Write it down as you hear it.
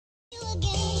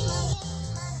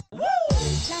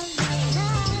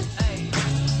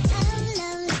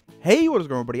Hey, what is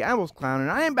going on, everybody? I'm Clown,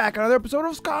 and I am back on another episode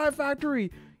of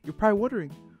SkyFactory. You're probably wondering,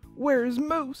 where is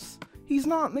Moose? He's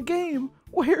not in the game.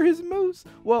 Where is Moose?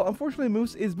 Well, unfortunately,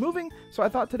 Moose is moving, so I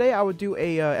thought today I would do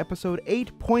a episode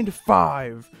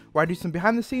 8.5, where I do some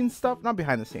behind-the-scenes stuff. Not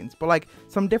behind-the-scenes, but like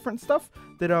some different stuff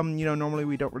that normally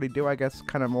we don't really do. I guess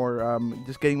kind of more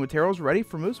just getting materials ready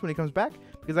for Moose when he comes back,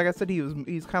 because like I said, he's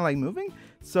kind of like moving,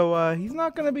 so he's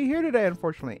not gonna be here today,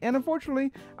 unfortunately. And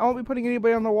unfortunately, I won't be putting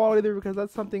anybody on the wall either, because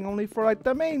that's something only for like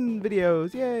the main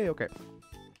videos. Yay! Okay.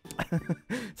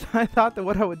 So I thought that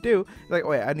what I would do is like,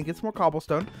 wait, I need to get some more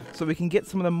cobblestone so we can get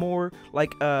some of the more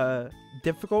like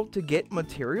difficult to get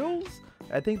materials.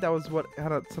 I think that was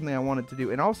something I wanted to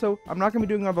do. And also, I'm not gonna be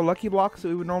doing all the lucky blocks that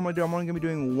we would normally do. I'm only gonna be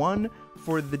doing one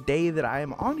for the day that I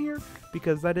am on here,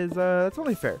 because that is that's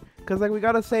only fair. Because like we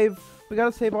gotta save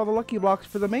all the lucky blocks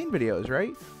for the main videos,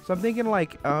 right? So I'm thinking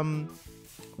like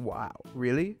wow,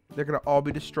 really? They're gonna all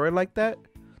be destroyed like that?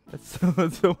 That's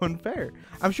so unfair.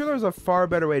 I'm sure there's a far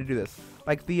better way to do this.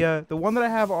 Like the one that I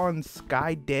have on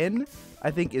Sky Den, I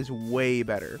think is way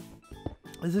better.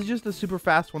 This is just a super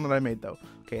fast one that I made though.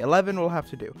 Okay, 11 will have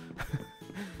to do.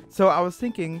 So I was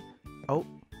thinking, oh,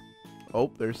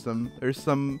 there's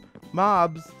some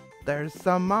mobs. There's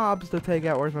some mobs to take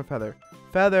out. Where's my feather?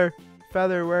 Feather,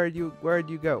 where'd you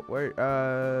go? Where's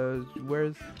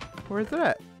it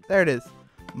at? There it is.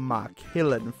 My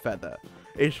killing feather.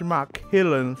 It's my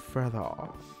killing feather.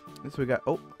 So we got,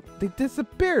 oh, they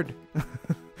disappeared.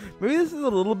 Maybe this is a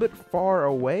little bit far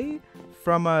away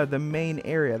from the main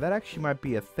area. That actually might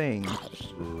be a thing.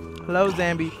 Hello,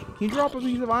 Zambi. Can you drop a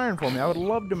piece of iron for me? I would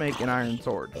love to make an iron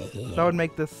sword. That would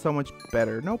make this so much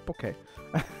better. Nope, okay.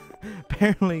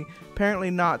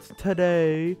 apparently not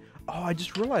today. Oh, I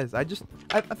just realized. I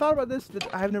thought about this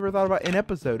that I've never thought about in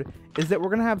episode, is that we're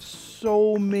going to have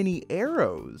so many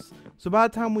arrows. So by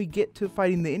the time we get to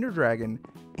fighting the Ender Dragon,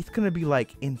 it's going to be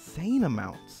like insane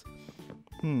amounts.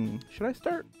 Should I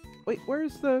start? Wait,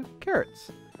 where's the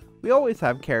carrots? We always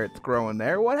have carrots growing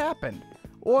there. What happened?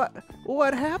 What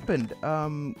happened?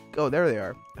 Oh, there they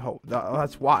are. Oh,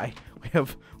 that's why. We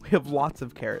have lots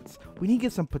of carrots. We need to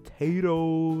get some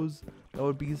potatoes. That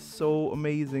would be so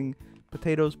amazing.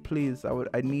 Potatoes, please.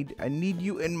 I need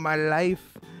you in my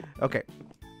life. Okay.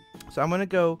 So I'm going to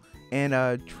go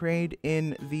and trade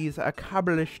in these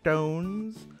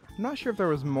cobblestones. I'm not sure if there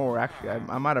was more, actually.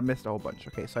 I might have missed a whole bunch.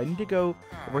 Okay, so I need to go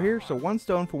over here. So 1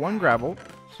 stone for 1 gravel.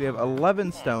 So we have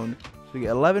 11 stone. So we get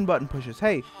 11 button pushes.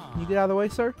 Hey, can you get out of the way,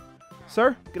 sir?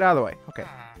 Sir, get out of the way. Okay.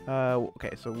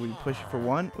 Okay, so we push for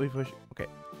 1. We push. Okay,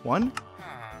 1.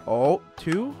 Oh,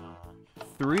 2,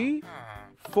 3,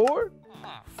 4,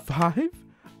 5.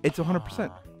 It's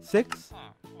 100%. 6,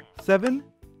 7,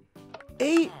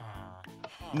 8,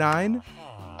 9,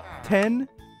 10,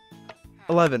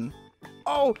 11.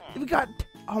 Oh, we got.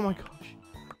 Oh my gosh.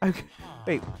 Okay,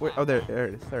 wait. Where, oh, there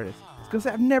it is. There it is. I was gonna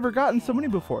say I've never gotten so many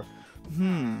before.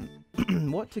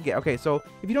 What to get? Okay, so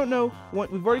if you don't know,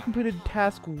 we've already completed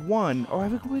task 1. Oh,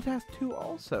 have we completed task 2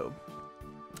 also?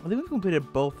 I think we've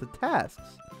completed both the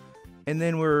tasks, and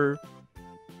then we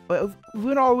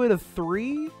went all the way to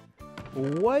 3.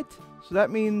 What? So that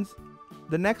means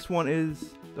the next one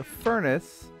is the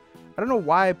furnace. I don't know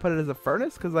why I put it as a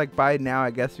furnace, because like by now I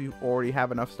guess you already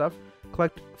have enough stuff.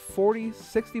 Collect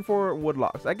 64 wood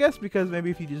logs. I guess because maybe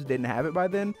if you just didn't have it by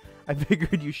then, I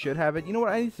figured you should have it. You know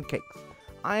what? I need some cakes.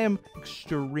 I am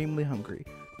extremely hungry.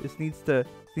 This needs to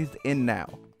end now.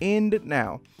 End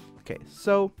now. Okay,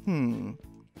 so oh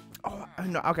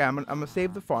no. Okay, I'm gonna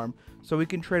save the farm so we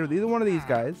can trade with either one of these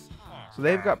guys. So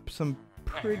they've got some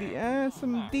pretty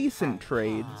some decent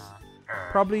trades.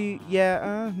 Probably,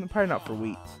 yeah, probably not for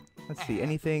wheat. Let's see,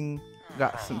 anything.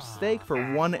 Got some steak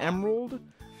for 1 emerald.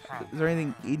 Is there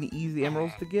any easy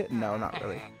emeralds to get? No, not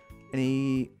really.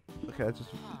 Okay, that's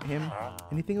just him.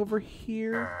 Anything over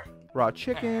here? Raw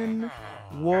chicken,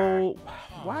 wool.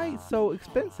 Why so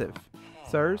expensive,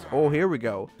 sirs? Oh, here we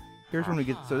go. Here's when we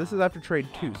get. So this is after trade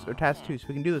 2 or task 2, so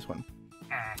we can do this one.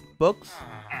 Books?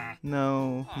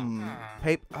 No.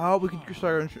 Paper. Oh, we could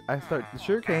start. I start the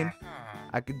sugarcane.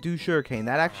 I could do sugarcane.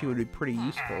 That actually would be pretty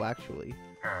useful, actually.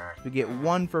 So we get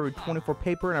 1 for every 24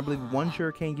 paper, and I believe 1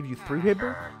 sugarcane gives you 3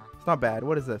 paper. It's not bad.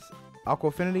 What is this? Aqua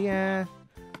affinity?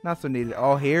 Not so needed.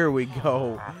 Oh, here we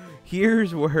go.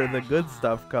 Here's where the good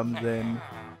stuff comes in.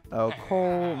 Oh,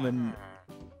 coal, and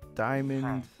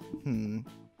diamonds.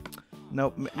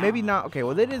 Nope, maybe not. Okay,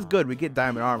 well, it is good. We get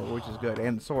diamond armor, which is good,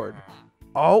 and the sword.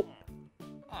 Oh,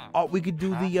 we could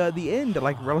do the end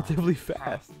like relatively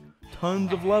fast.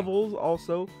 Tons of levels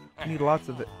also. You need lots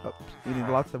of it. Oh, you need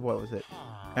lots of, what was it?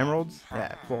 Emeralds?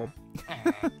 Yeah, well.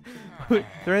 Is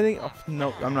there anything? Oh,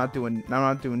 no, I'm not doing,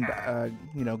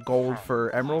 you know, gold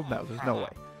for emerald. No, there's no way.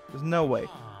 There's no way.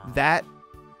 That,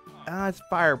 it's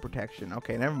fire protection.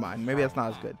 Okay, never mind. Maybe that's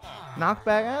not as good.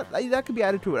 Knockback, that could be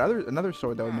added to it. Another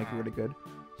sword that would make it really good.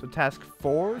 So task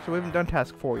 4. So we haven't done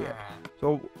task 4 yet.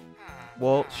 So,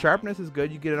 well, sharpness is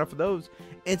good. You get enough of those.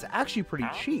 It's actually pretty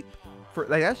cheap. For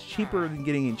like, that's cheaper than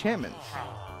getting enchantments.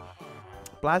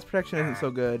 Blast protection isn't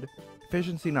so good.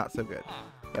 Efficiency not so good.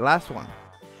 Okay, last one.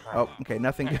 Oh, okay,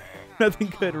 nothing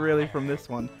nothing good really from this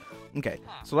one. Okay,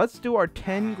 so let's do our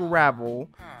 10 gravel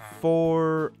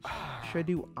for, should I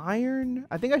do iron?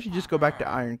 I think I should just go back to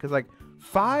iron, because like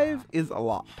 5 is a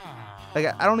lot. Like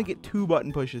I only get 2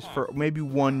 button pushes for maybe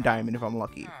 1 diamond if I'm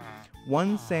lucky.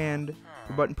 1 sand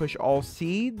for button push all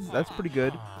seeds. That's pretty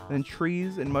good. And then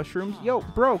trees and mushrooms. Yo,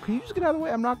 bro, can you just get out of the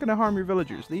way? I'm not gonna harm your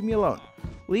villagers. Leave me alone.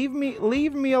 Leave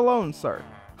me alone, sir.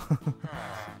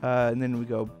 And then we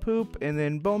go poop and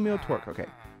then bone meal twerk. Okay.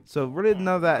 So really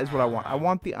none of that is what I want. I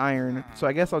want the iron. So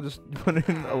I guess I'll just put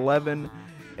in 11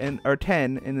 or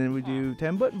 10 and then we do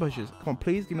 10 button pushes. Come on,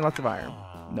 please give me lots of iron.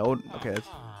 No, okay, that's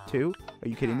 2. Are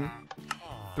you kidding me?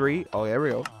 3. Oh, there we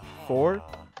go. 4,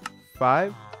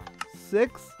 5,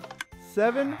 6,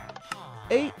 7,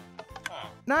 8,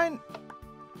 9,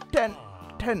 10.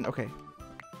 10. Okay.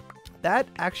 That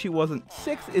actually wasn't,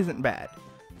 6 isn't bad.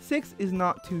 6 is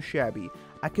not too shabby.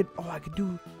 I could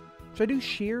do, should I do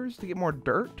shears to get more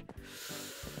dirt?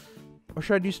 Or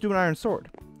should I just do an iron sword?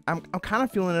 I'm kind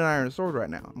of feeling an iron sword right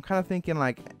now. I'm kind of thinking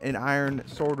like an iron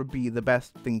sword would be the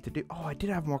best thing to do. Oh, I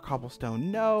did have more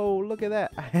cobblestone. No, look at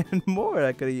that. I had more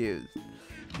I could have used.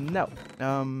 No.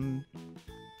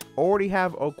 Already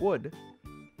have oak wood.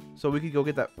 So we could go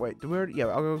get that. Wait, do we already? Yeah,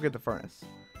 I'll go get the furnace.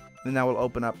 Then that will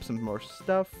open up some more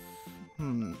stuff.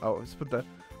 Oh, let's put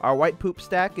our white poop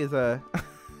stack is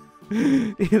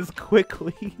is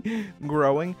quickly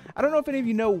growing. I don't know if any of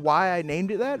you know why I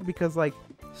named it that, because like,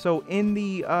 so in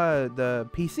the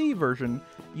PC version,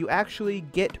 you actually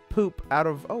get poop out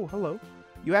of, oh, hello.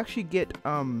 You actually get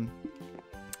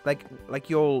like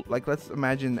let's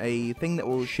imagine a thing that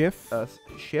will shift.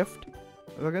 Shift?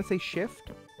 Was I gonna say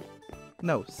shift?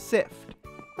 No, sift.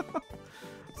 I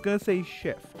was gonna say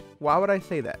shift. Why would I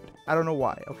say that? I don't know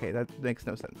why. Okay, that makes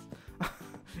no sense.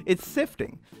 It's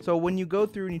sifting. So when you go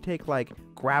through and you take like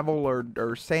gravel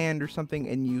or sand or something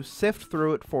and you sift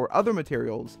through it for other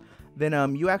materials,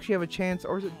 then you actually have a chance,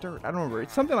 or is it dirt? I don't remember.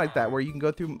 It's something like that where you can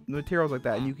go through materials like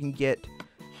that and you can get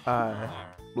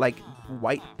like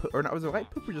white poop, or not, was it white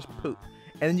poop or just poop?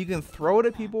 And then you can throw it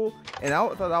at people, and I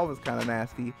thought that was kind of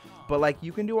nasty. But like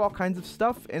you can do all kinds of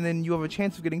stuff, and then you have a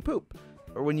chance of getting poop,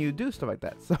 or when you do stuff like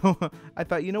that. So I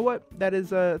thought, you know what?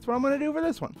 That's what I'm gonna do for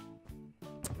this one.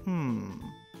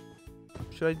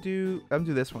 Should I do? I'm gonna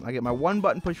do this one. I get my 1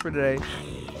 button push for today.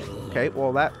 Okay,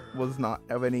 well that was not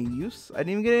of any use. I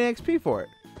didn't even get any XP for it.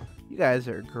 You guys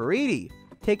are greedy.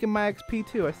 Taking my XP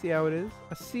too. I see how it is.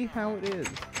 I see how it is.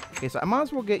 Okay, so I might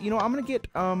as well get. You know, I'm gonna get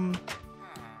I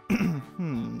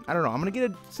don't know. I'm gonna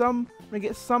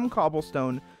get some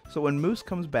cobblestone. So when Moose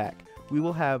comes back, we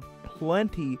will have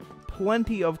plenty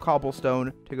of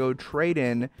cobblestone to go trade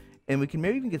in, and we can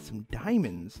maybe even get some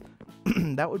diamonds.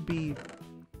 That would be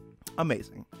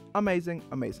amazing. Amazing,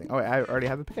 amazing. Oh, wait, I already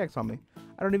have a pickaxe on me.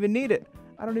 I don't even need it.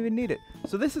 I don't even need it.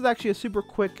 So this is actually a super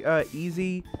quick,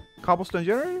 easy cobblestone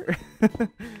generator.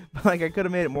 But like I could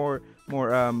have made it more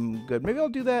good. Maybe I'll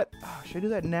do that. Oh, should I do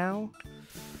that now?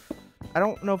 I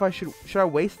don't know if I should I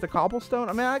waste the cobblestone?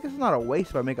 I mean, I guess it's not a waste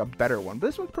if I make a better one. But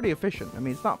this one's pretty efficient. I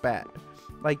mean, it's not bad.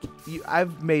 Like,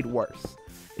 I've made worse.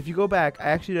 If you go back, I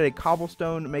actually did a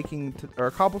cobblestone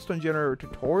cobblestone generator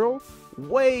tutorial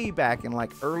way back in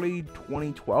like early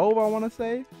 2012, I want to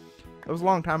say. It was a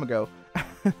long time ago.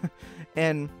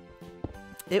 And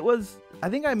it was, I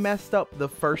think I messed up the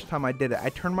first time I did it. I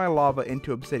turned my lava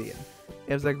into obsidian.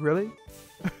 It was like, really?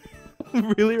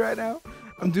 Really right now?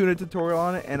 I'm doing a tutorial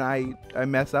on it and I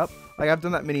mess up. Like, I've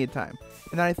done that many a time.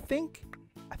 And I think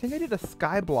I did a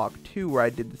sky block too where I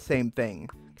did the same thing.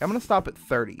 Okay, I'm gonna stop at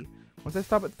 30. Once I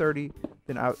stop at 30,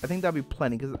 then I think that'll be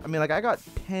plenty. Because I mean, like, I got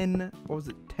 10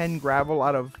 gravel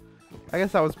out of, I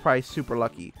guess I was probably super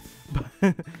lucky.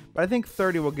 But I think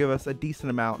 30 will give us a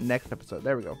decent amount next episode.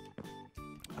 There we go.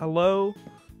 Hello,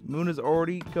 moon is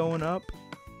already going up.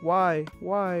 Why?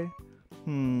 What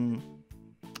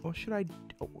should I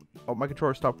do? Oh, my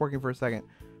controller stopped working for a second.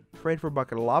 Trade for a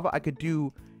bucket of lava. I could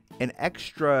do an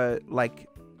extra, like,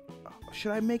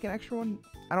 should I make an extra one?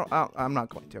 I'm not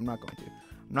going to. I'm not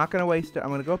going to waste it. I'm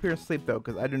going to go up here and sleep, though,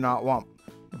 because I do not want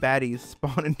baddies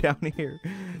spawning down here.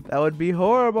 That would be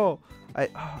horrible.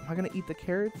 Am I gonna eat the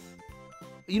carrots?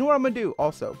 You know what I'm gonna do?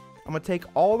 Also, I'm gonna take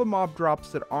all the mob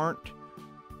drops that aren't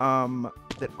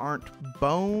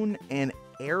bone and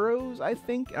arrows, I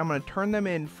think. I'm gonna turn them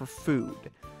in for food,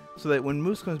 so that when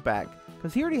Moose comes back,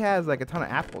 because he already has like a ton of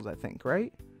apples, I think,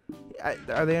 right?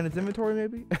 Are they in his inventory?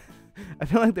 Maybe. I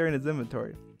feel like they're in his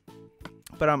inventory.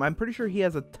 But I'm pretty sure he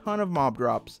has a ton of mob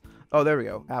drops. Oh, there we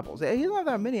go. Apples. He doesn't have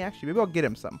that many, actually. Maybe I'll get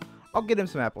him some. I'll get him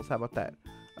some apples. How about that?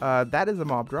 That is a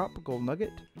mob drop. A gold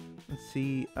nugget. Let's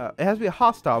see. It has to be a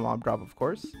hostile mob drop, of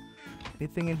course.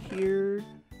 Anything in here?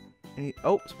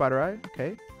 Oh, spider eye.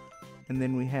 Okay. And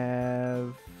then we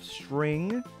have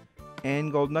string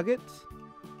and gold nuggets.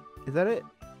 Is that it?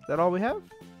 Is that all we have?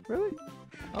 Really?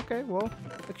 Okay, well.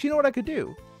 Actually, you know what I could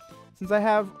do? Since I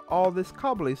have all this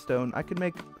cobblestone, I could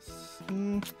make...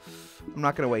 I'm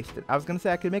not going to waste it. I was going to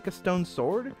say I could make a stone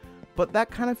sword, but that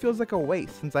kind of feels like a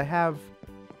waste since I have...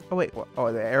 Oh, wait.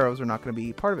 Oh, the arrows are not going to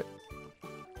be part of it.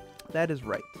 That is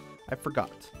right. I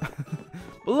forgot.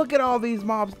 But look at all these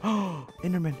mobs. Oh,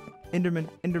 Enderman. Enderman.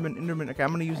 Enderman. Enderman. Okay, I'm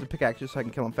going to use the pickaxe just so I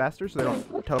can kill them faster so they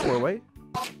don't teleport away.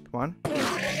 Come on.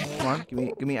 Come on.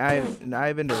 Give me an eye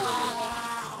of Ender.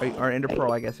 Or Ender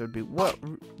Pearl, I guess it would be. What?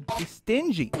 Be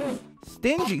stingy.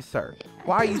 Stingy, sir.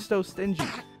 Why are you so stingy?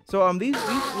 So, these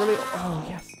really... Oh,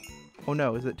 yes. Oh,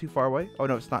 no. Is it too far away? Oh,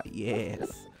 no, it's not.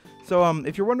 Yes. So,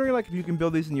 if you're wondering, like, if you can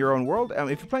build these in your own world,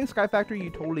 if you're playing SkyFactory,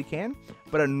 you totally can.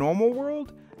 But a normal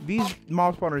world, these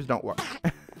mob spawners don't work.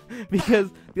 Because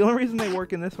the only reason they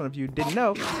work in this one, if you didn't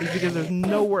know, is because there's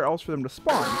nowhere else for them to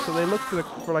spawn. So they look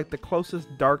for like, the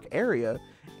closest dark area.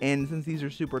 And since these are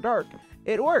super dark,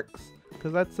 it works.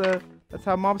 Because that's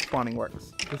how mob spawning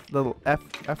works. Just little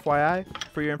FYI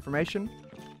for your information.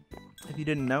 If you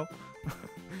didn't know.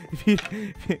 if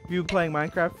you've been playing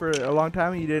Minecraft for a long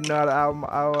time and you didn't know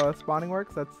how spawning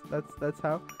works, that's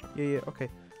how. Yeah, okay.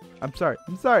 I'm sorry.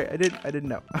 I didn't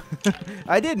know.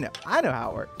 I did know. I know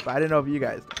how it works, but I didn't know if you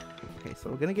guys. Okay, so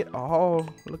we're gonna get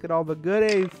look at all the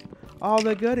goodies. All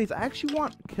the goodies. I actually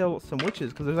want to kill some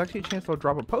witches because there's actually a chance they'll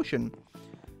drop a potion.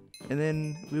 And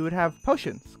then we would have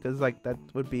potions because like that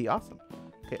would be awesome.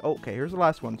 Okay, here's the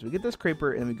last one. So we get this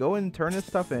creeper and we go in and turn this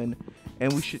stuff in,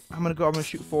 and I'm gonna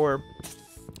shoot for.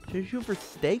 Should I shoot for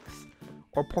steaks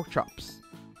or pork chops?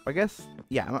 I guess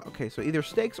yeah. Okay, so either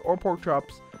steaks or pork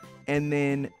chops, and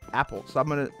then apples. So I'm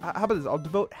gonna. How about this? I'll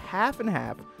devote half and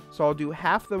half. So I'll do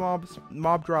half the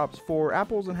mob drops for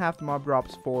apples and half the mob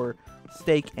drops for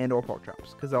steak and or pork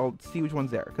chops because I'll see which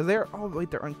one's there. Because they're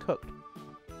they're uncooked.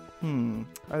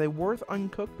 Are they worth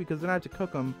uncooked? Because then I have to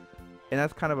cook them, and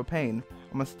that's kind of a pain.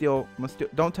 I'm gonna steal.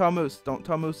 Don't tell Moose. Don't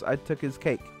tell Moose I took his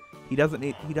cake. He doesn't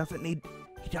need to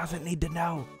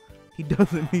know. He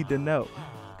doesn't need to know.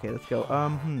 Okay, let's go.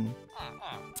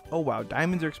 Oh wow,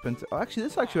 diamonds are expensive. Oh, actually,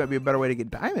 this might be a better way to get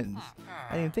diamonds.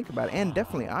 I didn't even think about it. And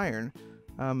definitely iron.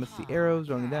 Let's see, arrows.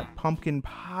 Don't need that. Pumpkin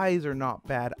pies are not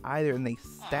bad either, and they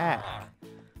stack.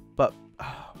 But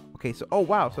okay, so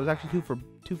wow, so it's actually two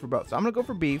for both. So I'm gonna go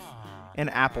for beef and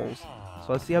apples.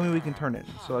 So let's see how many we can turn in.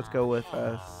 So let's go with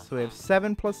so we have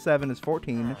 7 plus 7 is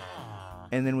 14,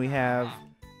 and then we have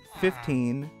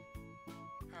 15,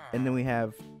 and then we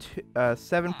have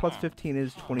 7 plus 15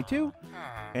 is 22,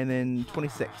 and then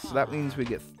 26. So that means we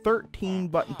get 13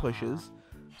 button pushes.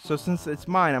 So since it's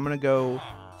mine, I'm gonna go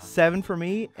 7 for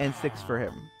me and 6 for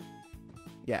him.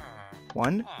 Yeah,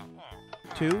 1,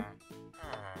 2,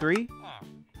 3,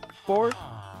 4,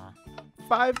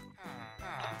 5,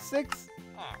 6,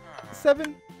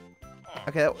 7.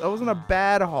 Okay, that wasn't a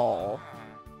bad haul.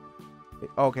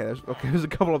 Okay, there's a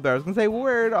couple up there. I was gonna say,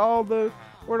 where'd all the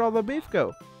beef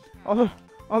go? All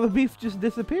the beef just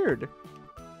disappeared.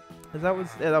 That was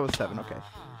 7. Okay,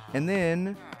 and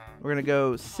then we're gonna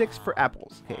go 6 for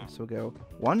apples. Okay, so we'll go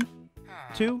 1,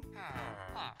 2,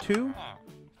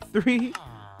 3,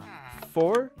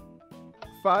 4,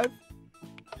 5,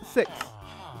 6.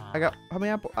 I got how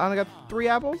many apples? I only got 3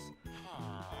 apples.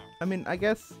 I mean, I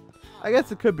guess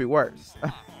it could be worse.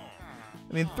 I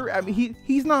mean, 3. I mean,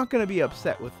 he's not gonna be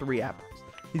upset with 3 apples.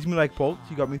 He's gonna be like, Bolt,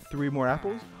 you got me 3 more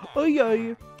apples? Oh yeah.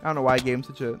 I don't know why I gave him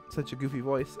such a goofy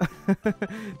voice.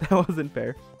 That wasn't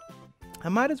fair. I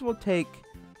might as well take,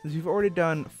 since we've already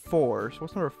done 4. So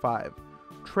what's number 5?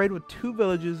 Trade with 2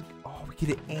 villages. Oh, we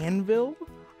get an anvil.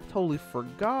 I totally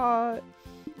forgot.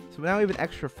 So now we have an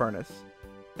extra furnace.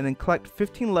 And then collect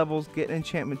 15 levels, get an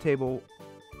enchantment table.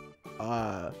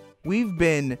 We've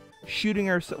been shooting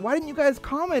ourselves. Why didn't you guys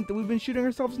comment that we've been shooting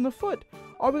ourselves in the foot?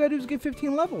 All we gotta do is get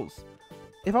 15 levels.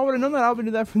 If I would have known that, I would have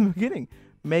done that from the beginning.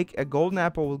 Make a golden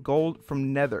apple with gold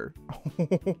from nether.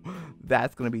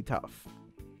 That's gonna be tough.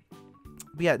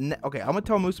 But yeah, okay, I'm gonna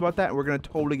tell Moose about that, and we're gonna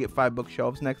totally get 5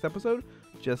 bookshelves next episode.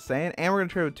 Just saying. And we're gonna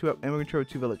trade with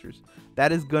two villagers.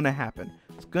 That is gonna happen.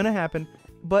 It's gonna happen.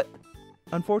 But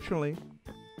unfortunately,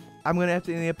 I'm gonna have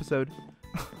to end the episode.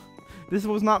 This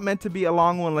was not meant to be a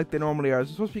long one like they normally are.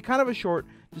 It's supposed to be kind of a short,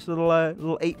 just a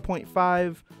little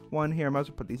 8.5 one here. I might as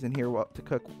well put these in here to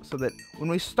cook so that when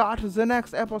we start the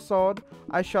next episode,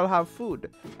 I shall have food.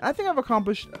 And I think I've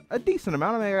accomplished a decent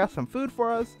amount. I mean, I got some food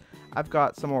for us. I've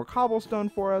got some more cobblestone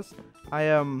for us. I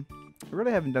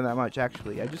really haven't done that much,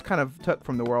 actually. I just kind of took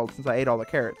from the world since I ate all the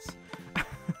carrots.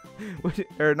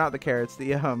 Or not the carrots,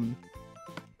 the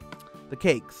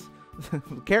cakes.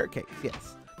 The carrot cakes,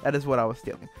 yes. That is what I was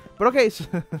stealing. But okay, so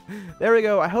there we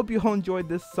go. I hope you all enjoyed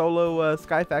this solo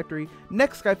Sky Factory.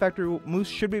 Next Sky Factory Moose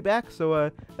should be back, so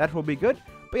that will be good.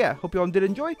 But yeah, hope you all did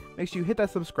enjoy. Make sure you hit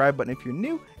that subscribe button if you're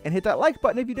new, and hit that like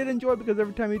button if you did enjoy, because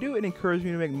every time you do, it encourages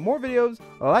me to make more videos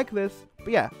like this. But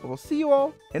yeah, we'll see you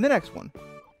all in the next one.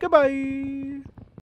 Goodbye!